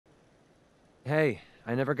Hey,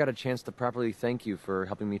 I never got a chance to properly thank you for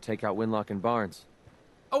helping me take out Winlock and Barnes.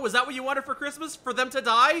 Oh, is that what you wanted for Christmas? For them to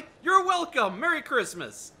die? You're welcome! Merry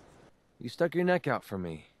Christmas! You stuck your neck out for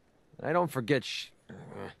me. I don't forget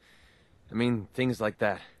things like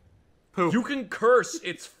that. Poop. You can curse.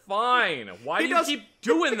 It's fine. Why do you keep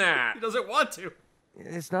doing that? He doesn't want to.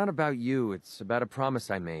 It's not about you, it's about a promise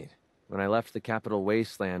I made. When I left the capital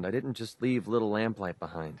wasteland, I didn't just leave little Lamplight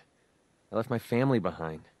behind. I left my family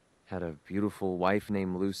behind. Had a beautiful wife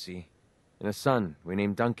named Lucy, and a son we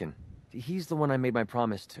named Duncan. He's the one I made my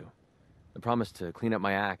promise to. The promise to clean up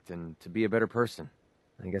my act and to be a better person.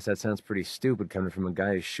 I guess that sounds pretty stupid coming from a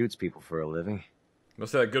guy who shoots people for a living.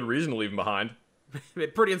 Must have had a good reason to leave him behind.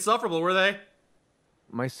 Pretty insufferable, were they?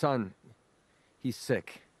 My son, he's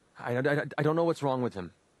sick. I don't know what's wrong with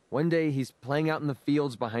him. One day he's playing out in the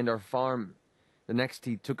fields behind our farm. The next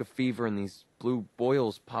he took a fever and these blue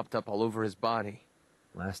boils popped up all over his body.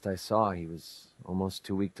 Last I saw, he was almost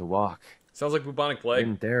too weak to walk. Sounds like bubonic I plague.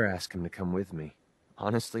 didn't dare ask him to come with me.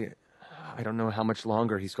 Honestly, I don't know how much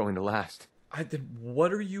longer he's going to last.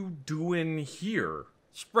 What are you doing here?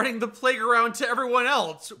 Spreading the plague around to everyone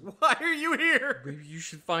else. Why are you here? Maybe you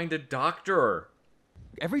should find a doctor.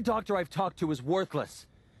 Every doctor I've talked to is worthless.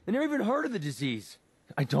 They never even heard of the disease.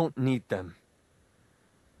 I don't need them.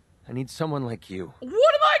 I need someone like you. What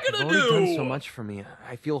am I gonna You've already do? done so much for me.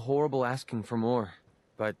 I feel horrible asking for more.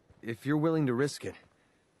 But if you're willing to risk it,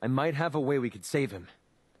 I might have a way we could save him.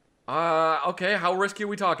 Okay, how risky are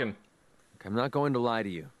we talking? Look, I'm not going to lie to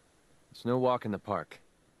you. It's no walk in the park.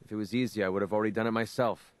 If it was easy, I would have already done it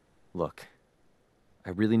myself. Look, I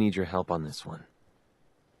really need your help on this one.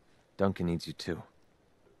 Duncan needs you too.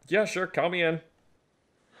 Yeah, sure, count me in.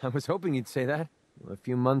 I was hoping you'd say that. A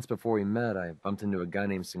few months before we met, I bumped into a guy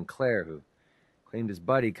named Sinclair who claimed his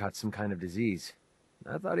buddy caught some kind of disease.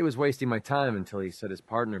 I thought he was wasting my time until he said his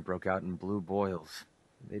partner broke out in blue boils.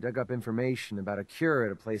 They dug up information about a cure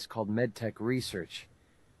at a place called MedTech Research.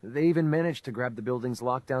 They even managed to grab the building's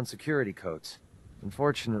lockdown security codes.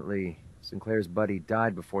 Unfortunately, Sinclair's buddy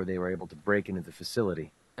died before they were able to break into the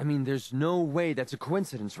facility. I mean, there's no way that's a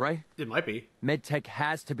coincidence, right? It might be. MedTech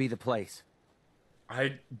has to be the place.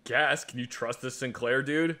 I guess. Can you trust this Sinclair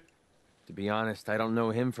dude? To be honest, I don't know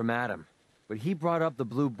him from Adam. But he brought up the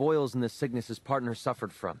blue boils and the sickness his partner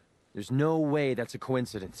suffered from. There's no way that's a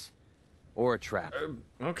coincidence. Or a trap.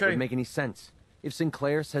 Okay. Doesn't make any sense. If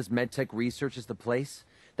Sinclair says MedTech Research is the place,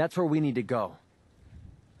 that's where we need to go.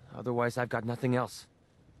 Otherwise, I've got nothing else.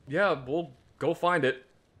 Yeah, we'll go find it.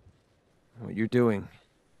 What you're doing.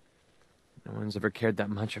 No one's ever cared that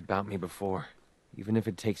much about me before. Even if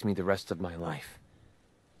it takes me the rest of my life.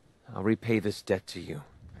 I'll repay this debt to you.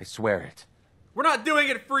 I swear it. We're not doing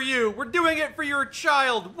it for you. We're doing it for your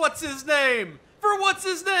child. What's his name? For what's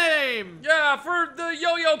his name? Yeah, for the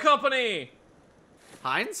yo-yo company!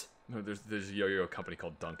 Heinz? No, there's a yo-yo company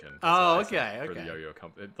called Duncan. That's Oh, what I said okay, For the okay. yo-yo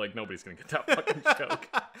company. Like, nobody's gonna get that fucking joke.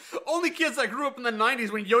 Only kids that grew up in the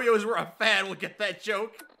 90s when yo-yos were a fad will get that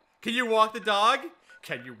joke. Can you walk the dog?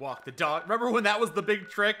 Can you walk the dog? Remember when that was the big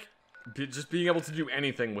trick? Just being able to do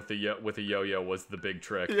anything with a yo-yo was the big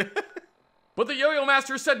trick. Yeah. But the yo-yo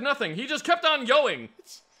master said nothing. He just kept on yoing.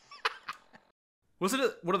 Wasn't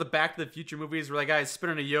it one of the Back to the Future movies where that guy is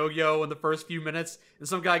spinning a yo-yo in the first few minutes, and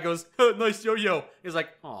some guy goes, oh, nice yo-yo. He's like,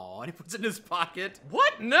 aw, and he puts it in his pocket.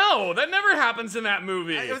 What? No, that never happens in that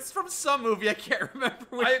movie. It's from some movie, I can't remember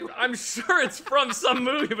which one. I'm sure it's from some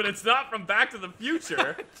movie, but it's not from Back to the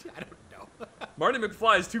Future. I don't know. Marty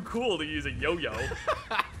McFly is too cool to use a yo-yo.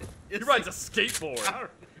 He rides a skateboard.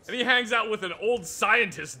 And he hangs out with an old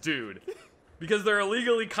scientist dude. Because they're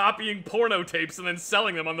illegally copying porno tapes and then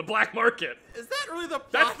selling them on the black market. Is that really the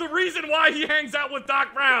plot? That's the reason why he hangs out with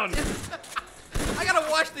Doc Brown. I gotta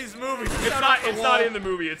watch these movies. It's not in the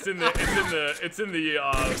movie. It's in the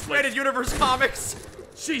Expanded Universe comics.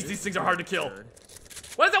 Jeez, these things are hard to kill.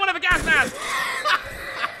 Why does that one have a gas mask?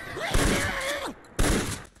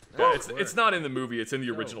 Yeah, it's not in the movie. It's in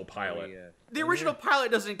the original pilot. The original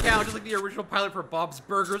pilot doesn't count, just like the original pilot for Bob's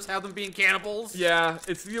Burgers have them being cannibals. Yeah,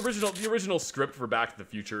 it's the original. The original script for Back to the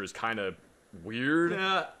Future is kind of weird.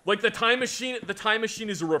 Yeah. Like the time machine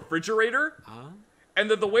is a refrigerator.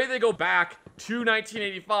 And the way they go back to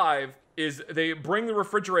 1985 is they bring the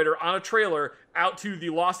refrigerator on a trailer out to the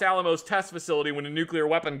Los Alamos test facility when a nuclear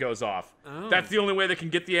weapon goes off. Oh. That's the only way they can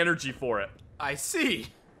get the energy for it. I see.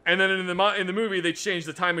 And then in the movie, they changed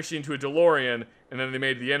the time machine to a DeLorean, and then they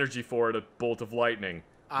made the energy for it a bolt of lightning,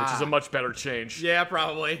 which is a much better change. Yeah,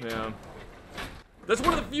 probably. Yeah. That's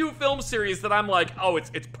one of the few film series that I'm like, oh, it's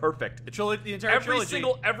perfect. The entire trilogy.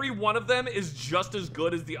 Every one of them is just as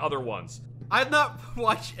good as the other ones. I've not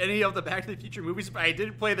watched any of the Back to the Future movies, but I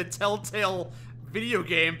did play the Telltale video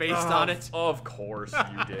game based on it. Of course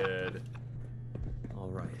you did. All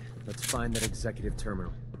right, let's find that executive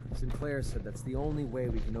terminal. Sinclair said that's the only way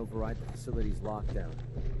we can override the facility's lockdown.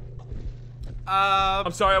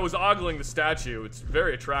 I'm sorry, I was ogling the statue. It's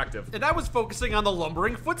very attractive. And I was focusing on the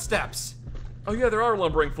lumbering footsteps. Oh yeah, there are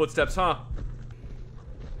lumbering footsteps, huh?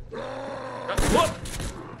 Whoop!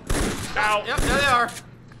 Ow! Yep, there they are.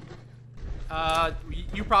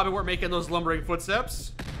 You probably weren't making those lumbering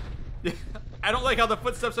footsteps. I don't like how the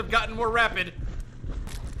footsteps have gotten more rapid.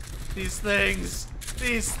 These things.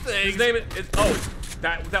 His name is oh,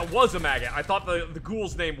 that was a maggot. I thought the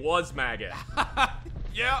ghoul's name was Maggot.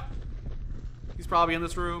 Yeah. He's probably in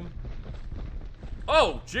this room.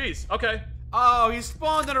 Oh, jeez. Okay. Oh, he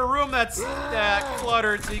spawned in a room that's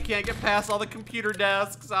cluttered, so you can't get past all the computer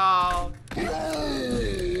desks. Oh.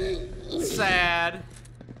 Sad.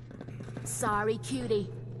 Sorry, cutie.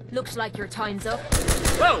 Looks like your time's up.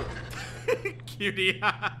 Whoa! Cutie.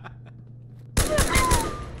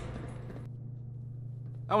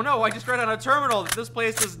 Oh no, I just read on a terminal that this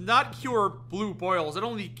place does not cure blue boils. It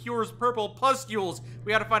only cures purple pustules.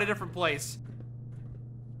 We gotta find a different place.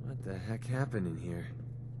 What the heck happened in here?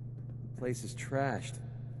 The place is trashed.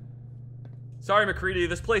 Sorry, McCready,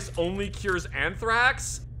 this place only cures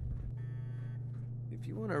anthrax? If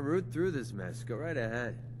you want to root through this mess, go right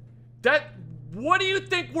ahead. What do you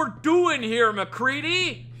think we're doing here,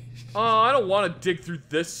 McCready? Oh, I don't want to dig through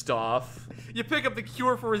this stuff. You pick up the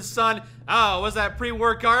cure for his son. Oh, was that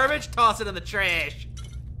pre-work garbage? Toss it in the trash.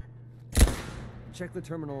 Check the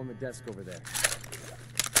terminal on the desk over there.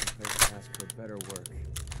 Please ask for better work,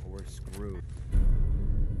 or we're screwed.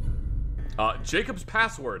 Jacob's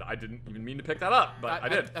password. I didn't even mean to pick that up, but I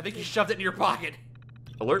did. I think you shoved it in your pocket.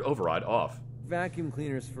 Alert override off. Vacuum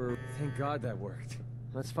cleaners for... Thank God that worked.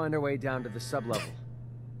 Let's find our way down to the sublevel.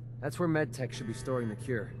 That's where MedTech should be storing the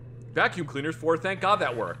cure. Vacuum cleaners for thank God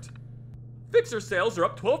that worked. Fixer sales are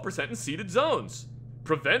up 12% in seeded zones.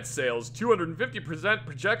 Prevent sales 250%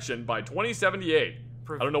 projection by 2078.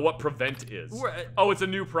 I don't know what Prevent is. Oh, it's a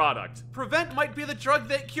new product. Prevent might be the drug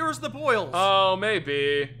that cures the boils. Oh,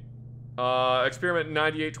 maybe. Experiment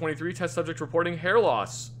 9823, test subject reporting hair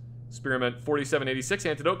loss. Experiment 4786,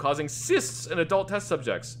 antidote causing cysts in adult test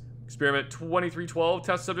subjects. Experiment 2312,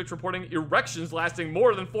 test subjects reporting erections lasting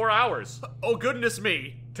more than 4 hours. Oh, goodness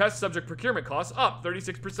me. Test subject procurement costs up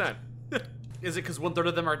 36%. Is it because 1/3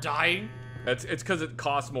 of them are dying? It's because it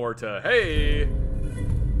costs more to, hey.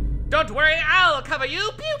 Don't worry, I'll cover you.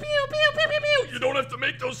 Pew, pew, pew, pew, pew, pew. You don't have to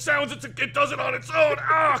make those sounds. It does it on its own.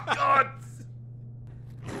 Oh, God.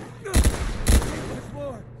 There's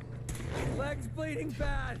more. Leg's bleeding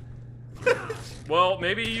bad. Well,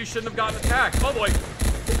 maybe you shouldn't have gotten attacked. Oh, boy.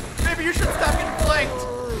 Maybe you should stop getting flanked.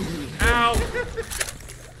 Ow.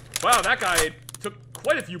 Wow, that guy took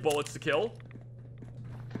quite a few bullets to kill.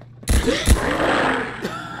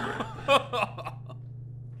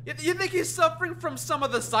 You think he's suffering from some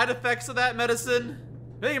of the side effects of that medicine?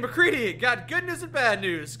 Hey, McCready, got good news and bad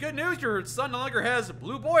news. Good news, your son no longer has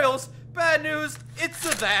blue boils. Bad news, it's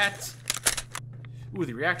a that. Ooh,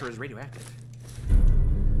 the reactor is radioactive.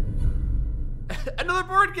 Another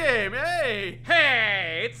board game, hey!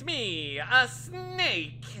 Hey, it's me, a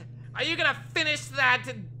snake. Are you gonna finish that,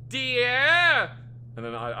 dear? And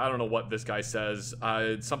then I don't know what this guy says.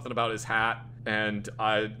 Something about his hat. And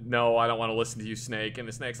no, I don't want to listen to you, Snake. And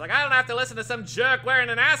the Snake's like, I don't have to listen to some jerk wearing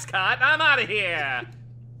an ascot. I'm out of here.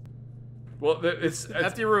 Well, it's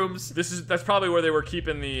empty rooms. That's probably where they were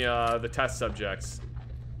keeping the test subjects.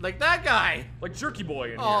 Like that guy. Like Jerky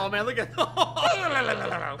Boy in oh, here. Man, look at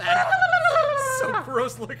so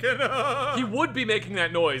gross looking. He would be making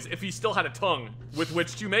that noise if he still had a tongue with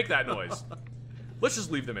which to make that noise. Let's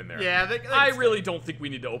just leave them in there. Yeah, I really don't think we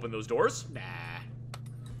need to open those doors. Nah.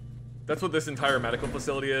 That's what this entire medical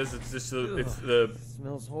facility is. It's just It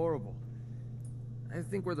smells horrible. I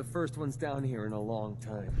think we're the first ones down here in a long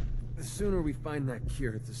time. The sooner we find that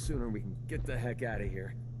cure, the sooner we can get the heck out of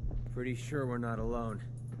here. Pretty sure we're not alone.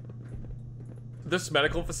 This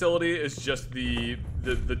medical facility is just the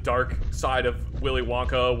dark side of Willy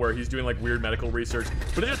Wonka, where he's doing like weird medical research,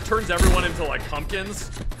 but it just turns everyone into like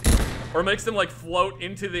pumpkins. Or makes them like float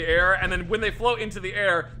into the air, and then when they float into the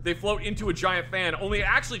air, they float into a giant fan, only it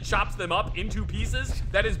actually chops them up into pieces.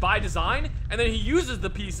 That is by design, and then he uses the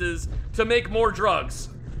pieces to make more drugs.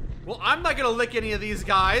 Well, I'm not gonna lick any of these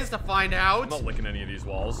guys to find out. I'm not licking any of these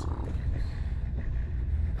walls.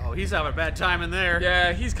 Oh, he's having a bad time in there.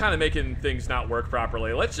 Yeah, he's kind of making things not work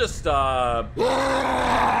properly. Let's just,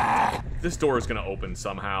 This door is gonna open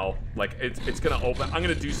somehow. Like, it's gonna open. I'm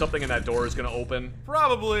gonna do something and that door is gonna open.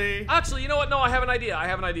 Probably. Actually, you know what? No, I have an idea. I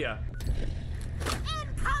have an idea.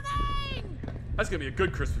 Incoming! That's gonna be a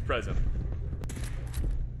good Christmas present.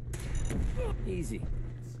 Easy.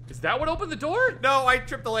 Is that what opened the door? No, I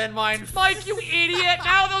tripped the landmine. Mike, you idiot!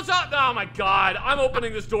 Now those are. Oh my god! I'm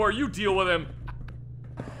opening this door. You deal with him.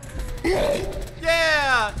 Yeah!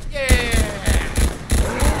 Yeah!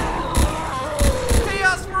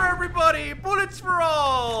 Chaos for everybody! Bullets for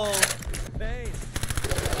all!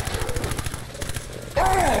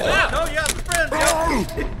 Ah! Oh, yeah, the friends,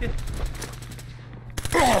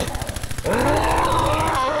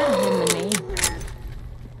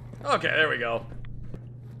 yeah. Okay, there we go.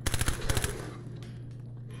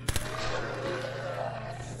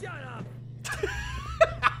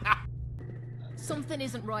 Something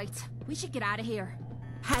isn't right. We should get out of here.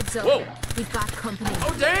 Heads up. Whoa. We've got company.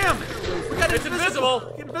 Oh, damn! We got It's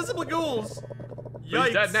invisible. Invisible ghouls. But Yikes.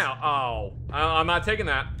 he's dead now. Oh, I'm not taking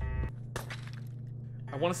that.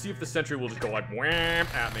 I want to see if the sentry will just go like wham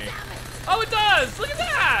at me. Oh, it does! Look at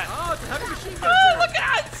that! Oh, it's a heavy machine gun. Oh, look at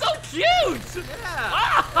that! It's so cute! Yeah.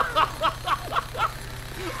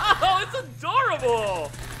 Oh, it's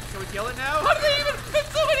adorable! Can we kill it now? How do they even fit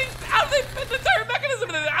so many? How do they fit the entire mechanism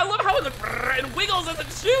in it? I love how it wiggles as it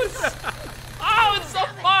shoots! Oh, it's so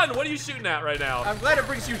fun! What are you shooting at right now? I'm glad it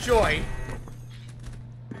brings you joy.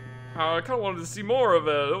 Oh, I kind of wanted to see more of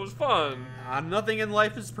it. It was fun. Nothing in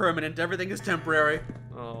life is permanent. Everything is temporary.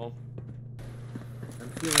 Oh. I'm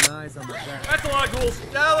feeling eyes on the back. That's a lot of ghouls.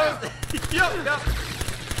 Yep.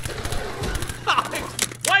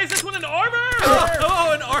 Why is this one in armor?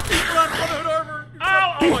 Oh, an armor. Brotherhood armor.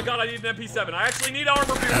 Oh my god, I need an MP7. I actually need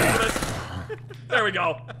armor piercing for this. There we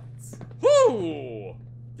go. Whoo!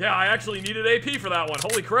 Yeah, I actually needed AP for that one.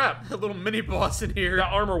 Holy crap. A little mini boss in here.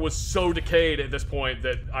 That armor was so decayed at this point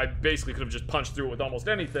that I basically could have just punched through it with almost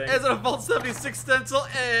anything. Is it a Vault 76 stencil?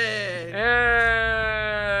 Hey.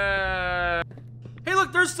 Hey,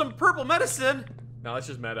 look, there's some purple medicine. No, that's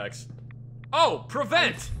just Med-X. Oh,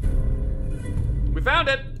 prevent! We found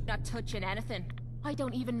it! Not touching anything. I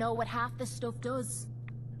don't even know what half this stuff does.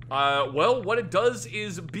 Well, what it does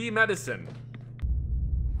is be medicine.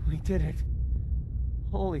 We did it.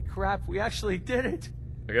 Holy crap, we actually did it.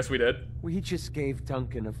 I guess we did. We just gave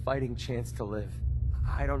Duncan a fighting chance to live.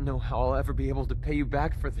 I don't know how I'll ever be able to pay you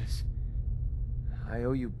back for this. I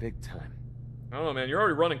owe you big time. I don't know, man. You're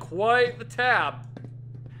already running quite the tab.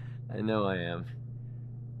 I know I am.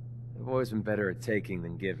 I've always been better at taking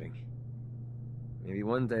than giving. Maybe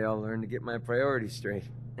one day I'll learn to get my priorities straight.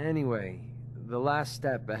 Anyway, the last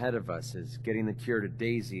step ahead of us is getting the cure to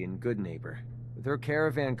Daisy in Goodneighbor. With her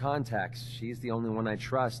caravan contacts, she's the only one I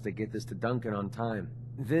trust to get this to Duncan on time.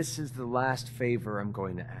 This is the last favor I'm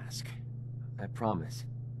going to ask. I promise.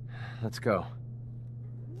 Let's go.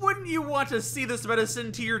 Wouldn't you want to see this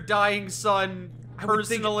medicine to your dying son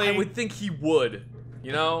personally? I would think he would,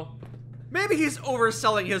 you know? Maybe he's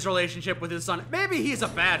overselling his relationship with his son. Maybe he's a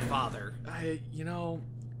bad father. You know,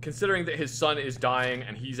 considering that his son is dying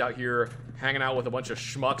and he's out here hanging out with a bunch of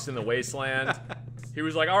schmucks in the wasteland, he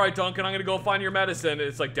was like, all right, Duncan, I'm gonna go find your medicine.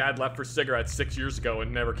 It's like Dad left for cigarettes 6 years ago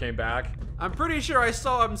and never came back. I'm pretty sure I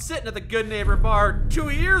saw him sitting at the Good Neighbor bar 2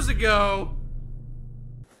 years ago.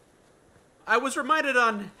 I was reminded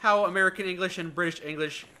on how American English and British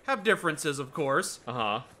English have differences, of course.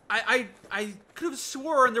 Uh-huh. I could have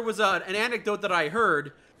sworn there was an anecdote that I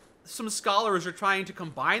heard. Some scholars are trying to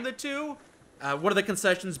combine the two. One of the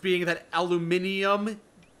concessions being that aluminium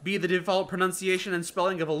be the default pronunciation and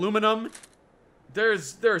spelling of aluminum. There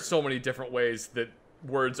are so many different ways that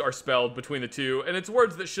words are spelled between the two, and it's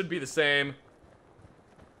words that should be the same.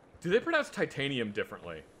 Do they pronounce titanium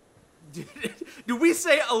differently? Do we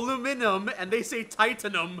say aluminum and they say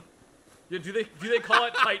titanum? Yeah, do they call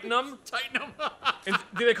it titanum? Titanum. And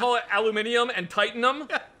do they call it aluminium and titanum?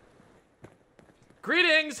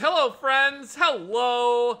 Greetings, hello friends,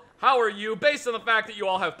 hello. How are you? Based on the fact that you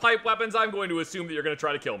all have pipe weapons, I'm going to assume that you're going to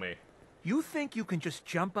try to kill me. You think you can just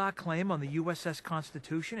jump our claim on the USS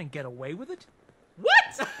Constitution and get away with it?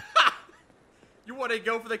 What? You want to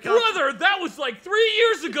go for the Brother, that was like 3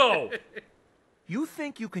 years ago. You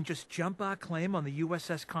think you can just jump our claim on the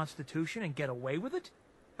USS Constitution and get away with it?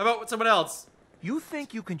 How about someone else? You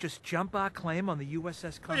think you can just jump our claim on the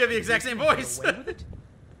USS Constitution? You have the exact same voice. And get away with it?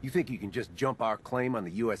 You think you can just jump our claim on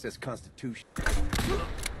the USS Constitution?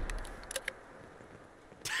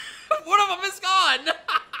 One of them is gone.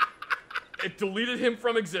 It deleted him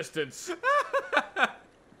from existence.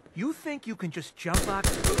 You think you can just jump our...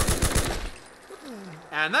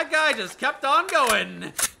 And that guy just kept on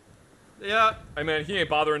going. Yeah. Hey man, he ain't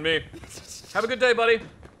bothering me. Have a good day, buddy.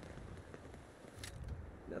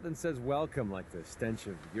 Nothing says welcome like the stench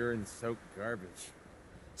of urine-soaked garbage.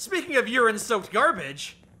 Speaking of urine-soaked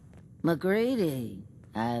garbage... McGrady,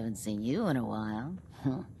 I haven't seen you in a while.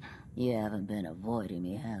 You haven't been avoiding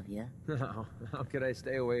me, have you? No, how could I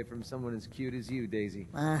stay away from someone as cute as you, Daisy?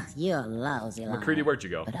 You're a lousy liar. McCready, where'd you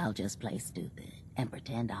go? But I'll just play stupid and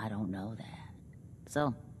pretend I don't know that.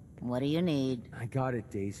 So, what do you need? I got it,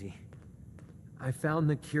 Daisy. I found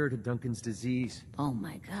the cure to Duncan's disease. Oh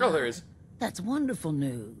my god. Oh, there is. That's wonderful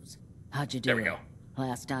news. How'd you do There we it? go.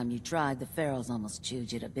 Last time you tried, the ferals almost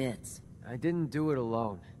chewed you to bits. I didn't do it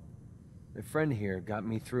alone. My friend here got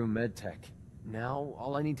me through medtech. Now,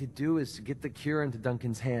 all I need to do is to get the cure into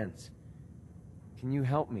Duncan's hands. Can you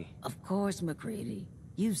help me? Of course, McCready.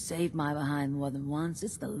 You saved my behind more than once.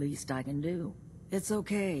 It's the least I can do. It's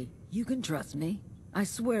okay. You can trust me. I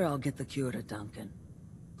swear I'll get the cure to Duncan.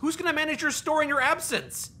 Who's gonna manage your store in your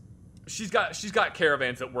absence? She's got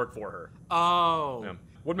caravans that work for her. Oh. Yeah.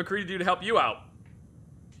 What'd McCready do to help you out?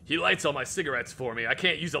 He lights all my cigarettes for me. I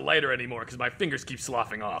can't use a lighter anymore because my fingers keep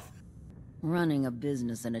sloughing off. Running a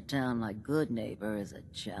business in a town like Good Neighbor is a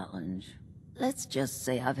challenge. Let's just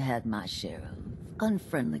say I've had my share of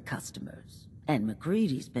unfriendly customers, and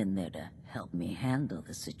McCready's been there to help me handle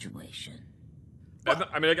the situation.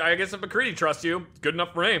 I mean, I guess if McCready trusts you, it's good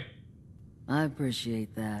enough for me. I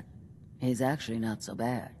appreciate that. He's actually not so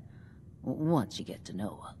bad. Once you get to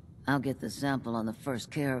know him. I'll get the sample on the first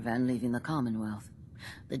caravan leaving the Commonwealth.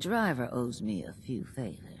 The driver owes me a few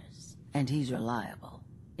favors, and he's reliable.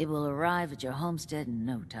 It will arrive at your homestead in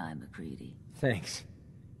no time, McCready. Thanks.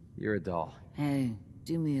 You're a doll. Hey,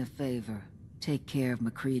 do me a favor. Take care of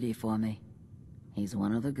McCready for me. He's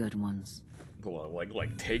one of the good ones.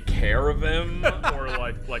 Like take care of him? Or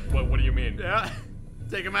like what do you mean? Yeah.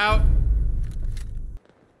 Take him out.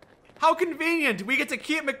 How convenient! We get to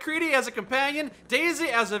keep McCready as a companion, Daisy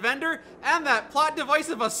as a vendor, and that plot device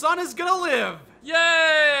of a son is gonna live!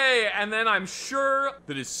 Yay! And then I'm sure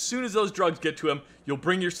that as soon as those drugs get to him, you'll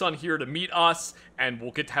bring your son here to meet us, and we'll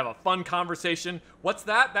get to have a fun conversation. What's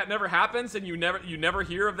that? That never happens, and you never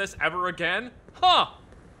hear of this ever again? Huh!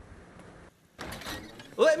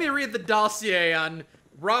 Let me read the dossier on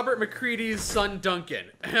Robert McCready's son, Duncan.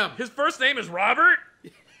 His first name is Robert?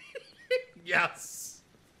 Yes.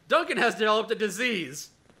 Duncan has developed a disease.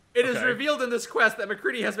 It is Okay. revealed in this quest that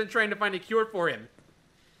McCready has been trying to find a cure for him.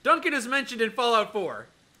 Duncan is mentioned in Fallout 4.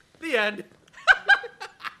 The end.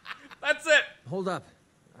 That's it. Hold up.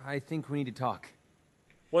 I think we need to talk.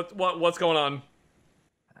 What's going on?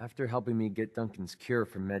 After helping me get Duncan's cure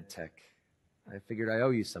for medtech, I figured I owe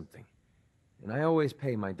you something. And I always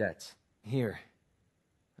pay my debts. Here.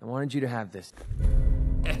 I wanted you to have this.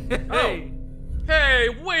 Hey. Hey,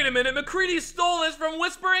 wait a minute. McCready stole this from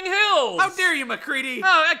Whispering Hills. How dare you, McCready?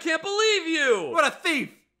 Oh, I can't believe you. What a thief!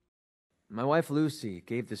 My wife Lucy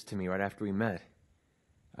gave this to me right after we met.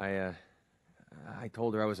 I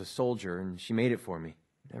told her I was a soldier and she made it for me.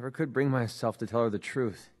 Never could bring myself to tell her the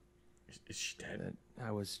truth. Is she dead? That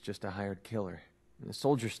I was just a hired killer. And the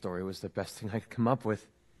soldier story was the best thing I could come up with.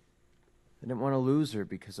 I didn't want to lose her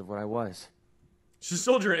because of what I was. She's a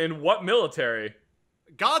soldier in what military?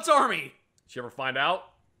 God's army! Did you ever find out?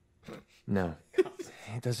 No.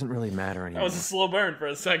 It doesn't really matter That anymore. was a slow burn for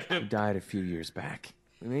a She second. died a few years back.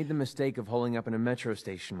 We made the mistake of holding up in a metro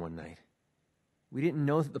station one night. We didn't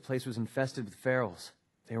know that the place was infested with ferals.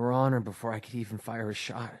 They were on her before I could even fire a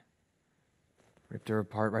shot. Ripped her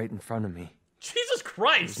apart right in front of me. Jesus There was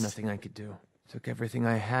Christ! nothing I could do. Took everything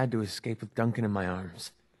I had to escape with Duncan in my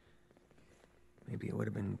arms. Maybe it would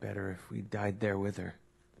have been better if we died there with her.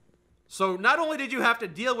 So not only did you have to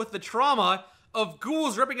deal with the trauma of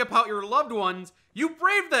ghouls ripping apart your loved ones, you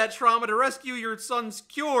braved that trauma to rescue your son's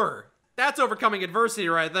cure. That's overcoming adversity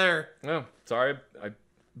right there. Oh, sorry. I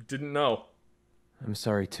didn't know. I'm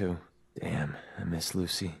sorry too. Damn, I miss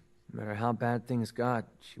Lucy. No matter how bad things got,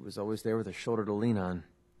 she was always there with a shoulder to lean on.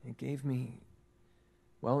 It gave me...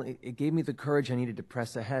 Well, it gave me the courage I needed to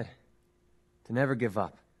press ahead. To never give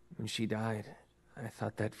up. When she died, I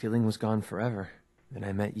thought that feeling was gone forever. Then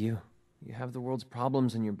I met you. You have the world's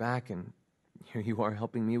problems on your back, and here you are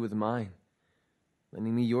helping me with mine.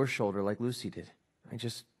 Lending me your shoulder like Lucy did. I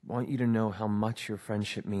just want you to know how much your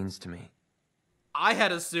friendship means to me. I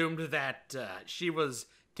had assumed that she was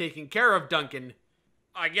taking care of Duncan.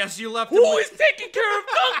 I guess you left him Who with... is taking care of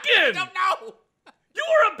Duncan? I don't know! You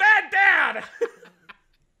were a bad dad!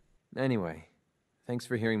 Anyway, thanks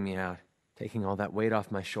for hearing me out. Taking all that weight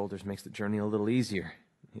off my shoulders makes the journey a little easier,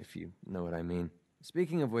 if you know what I mean.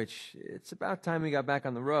 Speaking of which, it's about time we got back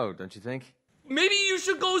on the road, don't you think? Maybe you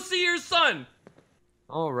should go see your son.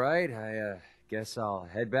 All right, I guess I'll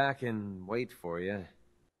head back and wait for you.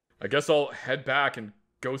 I guess I'll head back and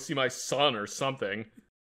go see my son or something.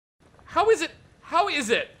 How is it?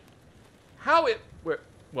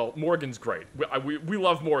 Well, Morgan's great. We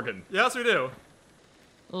love Morgan. Yes, we do.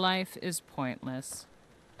 Life is pointless.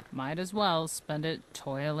 Might as well spend it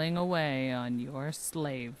toiling away on your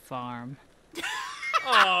slave farm.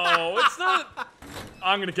 Oh, it's not...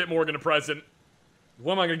 I'm gonna get Morgan a present.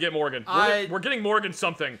 What am I gonna get Morgan? We're getting Morgan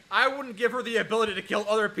something. I wouldn't give her the ability to kill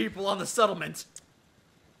other people on the settlement.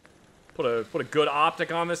 Put a good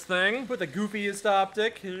optic on this thing. Put the goofiest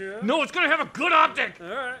optic. Yeah. No, it's gonna have a good optic!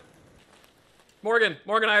 Alright. Morgan,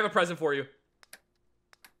 I have a present for you.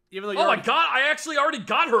 Even though Oh my god, I actually already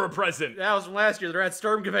got her a present! That was from last year, the Rat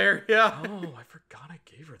Storm Conveyor, yeah. Oh, I forgot I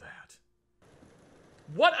gave her that.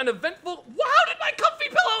 What an eventful... How did my comfy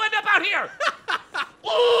pillow end up out here?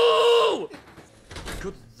 Ooh!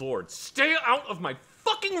 Good lord, stay out of my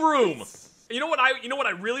fucking room! You know what I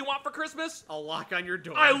really want for Christmas? A lock on your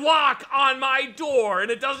door. A lock on my door,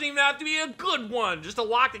 and it doesn't even have to be a good one. Just a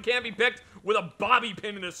lock that can't be picked with a bobby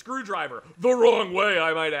pin and a screwdriver. The wrong way,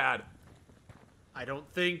 I might add. I don't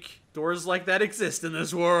think doors like that exist in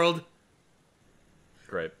this world.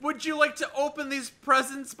 Great. Would you like to open these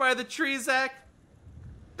presents by the tree, Zach?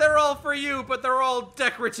 They're all for you, but they're all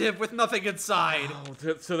decorative with nothing inside.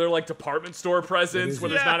 Oh, so they're like department store presents where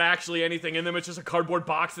there's not actually anything in them. It's just a cardboard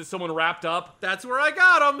box that someone wrapped up. That's where I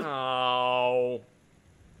got them. Oh.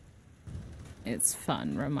 It's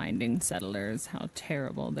fun reminding settlers how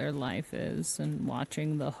terrible their life is and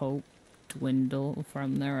watching the hope dwindle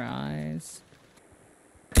from their eyes.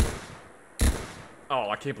 Oh,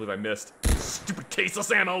 I can't believe I missed. Stupid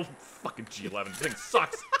caseless ammo. Fucking G11 thing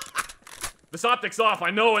sucks. This optic's off,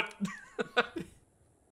 I know it.